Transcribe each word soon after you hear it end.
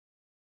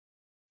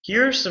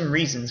Here are some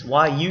reasons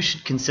why you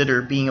should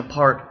consider being a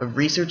part of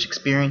research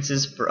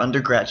experiences for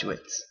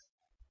undergraduates.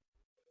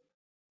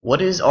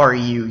 What is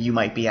REU, you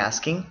might be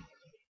asking?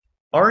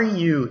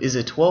 REU is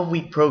a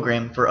 12-week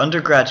program for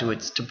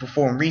undergraduates to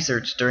perform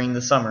research during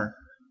the summer.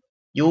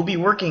 You will be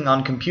working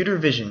on computer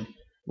vision,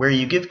 where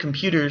you give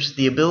computers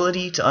the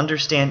ability to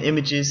understand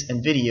images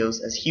and videos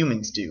as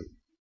humans do.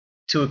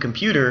 To a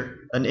computer,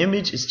 an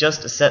image is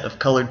just a set of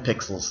colored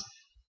pixels.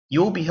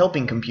 You will be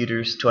helping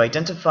computers to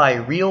identify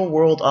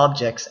real-world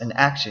objects and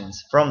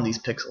actions from these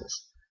pixels.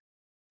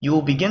 You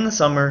will begin the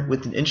summer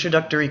with an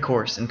introductory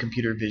course in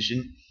computer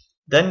vision,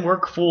 then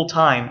work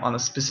full-time on a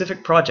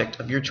specific project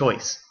of your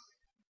choice.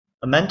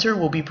 A mentor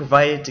will be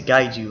provided to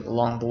guide you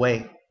along the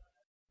way.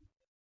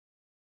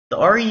 The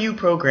REU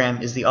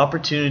program is the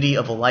opportunity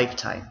of a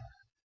lifetime,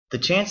 the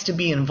chance to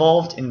be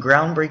involved in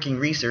groundbreaking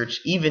research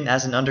even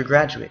as an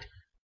undergraduate.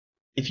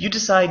 If you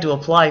decide to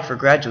apply for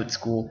graduate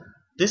school,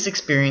 this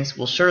experience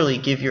will surely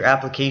give your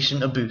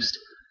application a boost.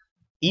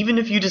 Even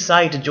if you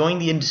decide to join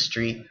the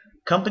industry,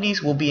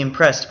 companies will be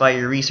impressed by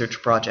your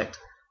research project.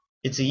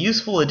 It's a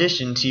useful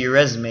addition to your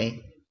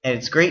resume, and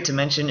it's great to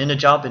mention in a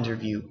job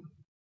interview.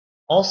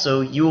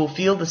 Also, you will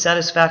feel the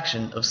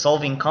satisfaction of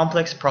solving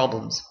complex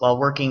problems while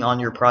working on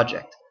your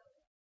project.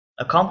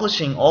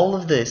 Accomplishing all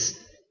of this,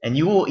 and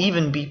you will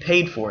even be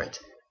paid for it.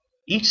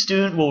 Each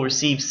student will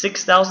receive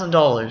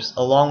 $6,000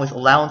 along with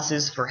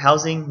allowances for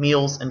housing,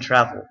 meals, and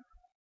travel.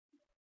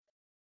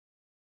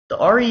 The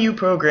REU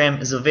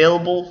program is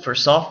available for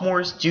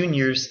sophomores,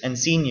 juniors, and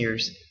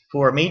seniors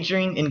who are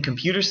majoring in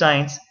computer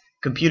science,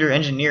 computer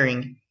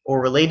engineering,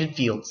 or related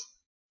fields.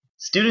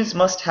 Students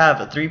must have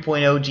a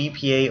 3.0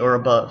 GPA or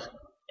above,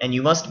 and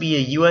you must be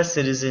a U.S.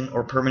 citizen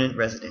or permanent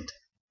resident.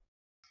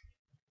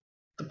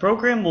 The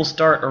program will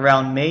start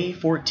around May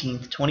 14,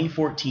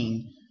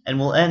 2014, and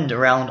will end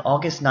around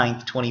August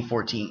 9,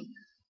 2014.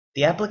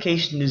 The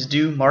application is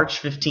due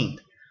March 15th.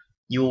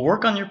 You will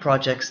work on your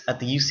projects at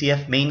the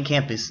UCF main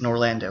campus in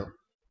Orlando.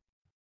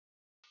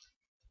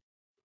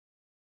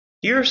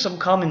 Here are some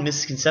common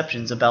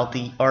misconceptions about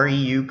the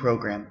REU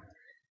program.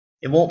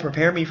 It won't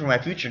prepare me for my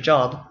future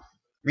job.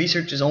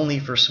 Research is only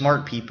for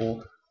smart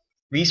people.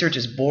 Research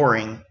is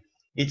boring.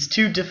 It's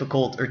too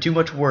difficult or too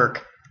much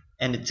work,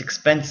 and it's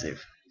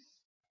expensive.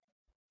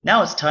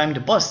 Now it's time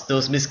to bust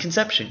those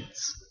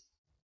misconceptions.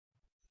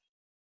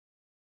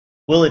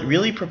 Will it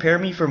really prepare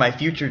me for my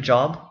future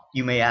job,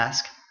 you may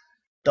ask?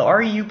 The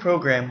REU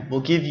program will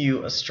give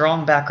you a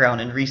strong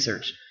background in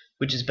research,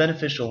 which is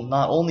beneficial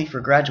not only for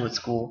graduate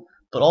school,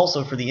 but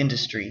also for the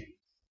industry.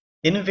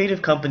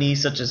 Innovative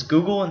companies such as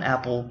Google and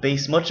Apple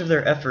base much of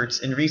their efforts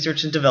in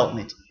research and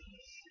development.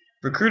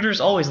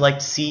 Recruiters always like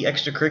to see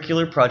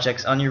extracurricular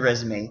projects on your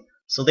resume,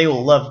 so they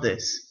will love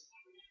this.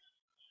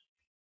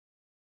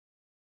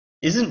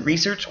 Isn't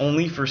research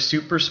only for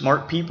super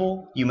smart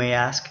people, you may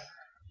ask?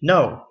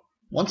 No.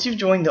 Once you've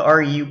joined the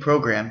REU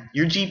program,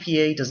 your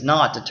GPA does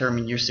not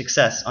determine your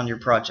success on your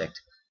project.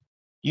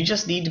 You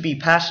just need to be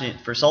passionate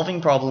for solving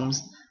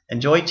problems,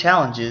 enjoy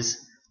challenges,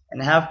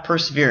 and have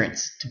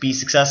perseverance to be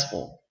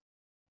successful.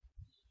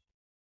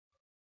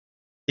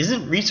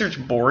 Isn't research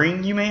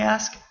boring, you may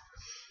ask?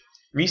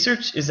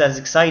 Research is as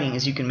exciting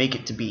as you can make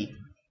it to be.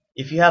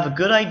 If you have a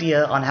good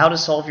idea on how to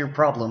solve your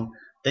problem,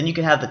 then you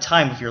can have the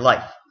time of your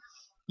life.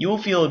 You will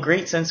feel a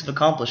great sense of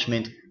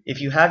accomplishment if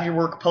you have your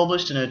work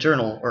published in a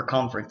journal or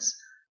conference.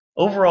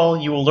 Overall,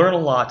 you will learn a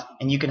lot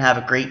and you can have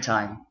a great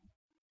time.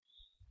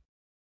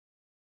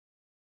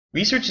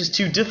 Research is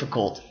too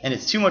difficult and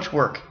it's too much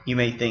work, you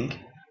may think.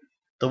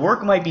 The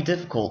work might be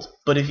difficult,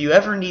 but if you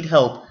ever need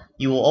help,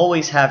 you will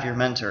always have your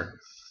mentor.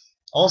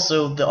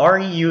 Also, the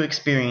REU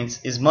experience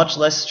is much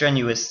less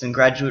strenuous than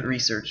graduate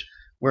research,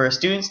 where a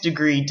student's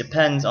degree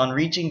depends on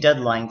reaching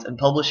deadlines and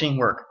publishing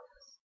work.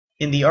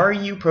 In the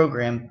REU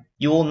program,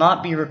 you will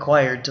not be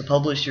required to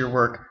publish your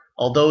work,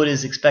 although it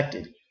is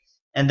expected,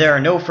 and there are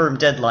no firm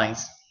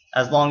deadlines,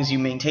 as long as you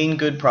maintain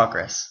good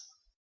progress.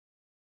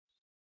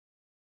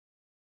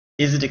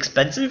 Is it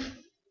expensive?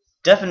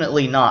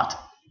 Definitely not.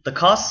 The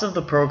costs of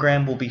the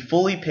program will be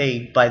fully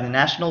paid by the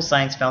National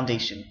Science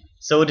Foundation,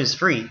 so it is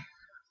free.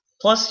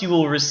 Plus, you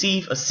will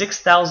receive a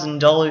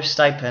 $6,000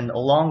 stipend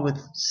along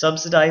with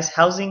subsidized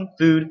housing,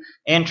 food,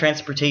 and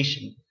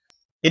transportation.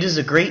 It is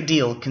a great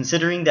deal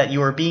considering that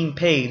you are being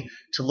paid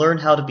to learn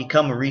how to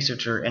become a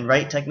researcher and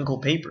write technical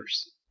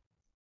papers.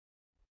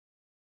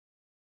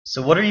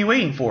 So what are you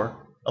waiting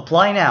for?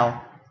 Apply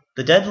now.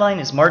 The deadline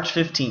is March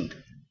 15th.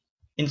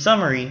 In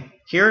summary,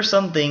 here are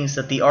some things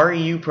that the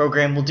REU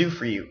program will do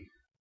for you.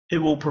 It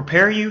will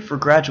prepare you for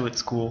graduate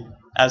school,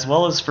 as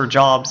well as for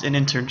jobs and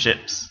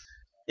internships.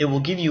 It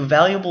will give you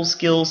valuable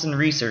skills in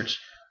research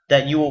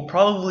that you will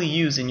probably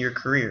use in your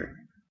career.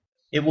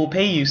 It will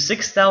pay you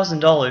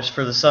 $6,000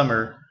 for the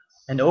summer,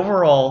 and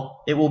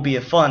overall, it will be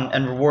a fun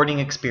and rewarding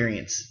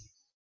experience.